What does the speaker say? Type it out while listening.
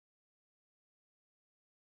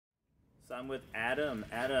So I'm with Adam.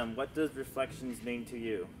 Adam, what does reflections mean to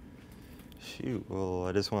you? Shoot, well,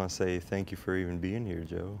 I just want to say thank you for even being here,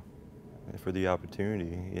 Joe, and for the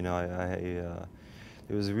opportunity. There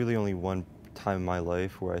was really only one time in my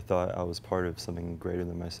life where I thought I was part of something greater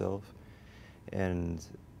than myself. And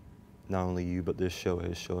not only you, but this show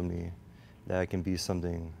has shown me that I can be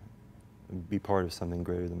part of something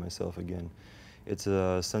greater than myself again. It's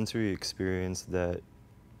a sensory experience that,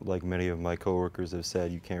 like many of my coworkers have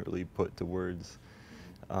said, you can't really put to words.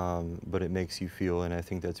 But it makes you feel, and I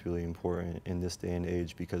think that's really important in this day and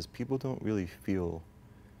age because people don't really feel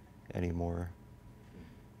anymore.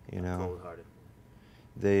 You know, Cold-hearted.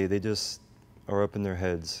 they just are up in their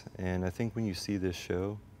heads, and I think when you see this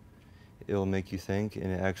show, it'll make you think, and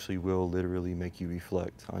it actually will literally make you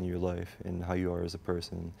reflect on your life and how you are as a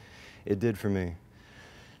person. It did for me,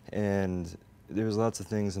 and there's lots of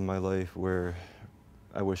things in my life where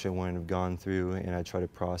I wish I wouldn't have gone through, and I try to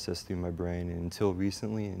process through my brain. And until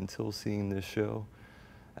recently, until seeing this show,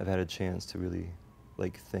 I've had a chance to really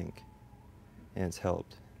think, and it's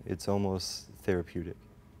helped. It's almost therapeutic.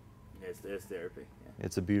 It's therapy. Yeah.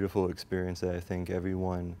 It's a beautiful experience that I think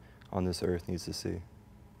everyone on this earth needs to see.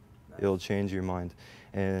 Nice. It'll change your mind.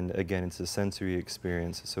 And again, it's a sensory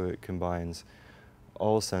experience, so it combines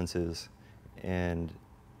all senses, and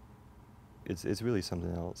it's really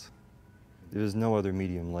something else. There's no other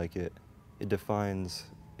medium like it. It redefines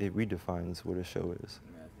what a show is.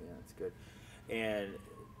 Yeah, that's good. And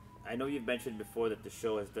I know you've mentioned before that the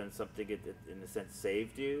show has done something in a sense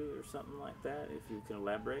saved you or something like that. If you can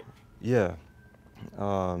elaborate. Yeah.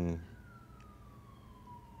 Um,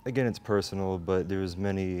 Again, it's personal, but there's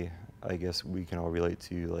many, I guess we can all relate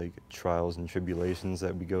to, like trials and tribulations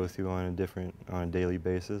that we go through on a daily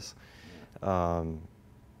basis. Um,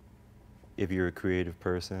 if you're a creative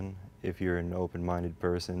person, if you're an open-minded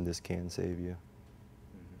person, this can save you.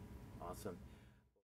 Awesome.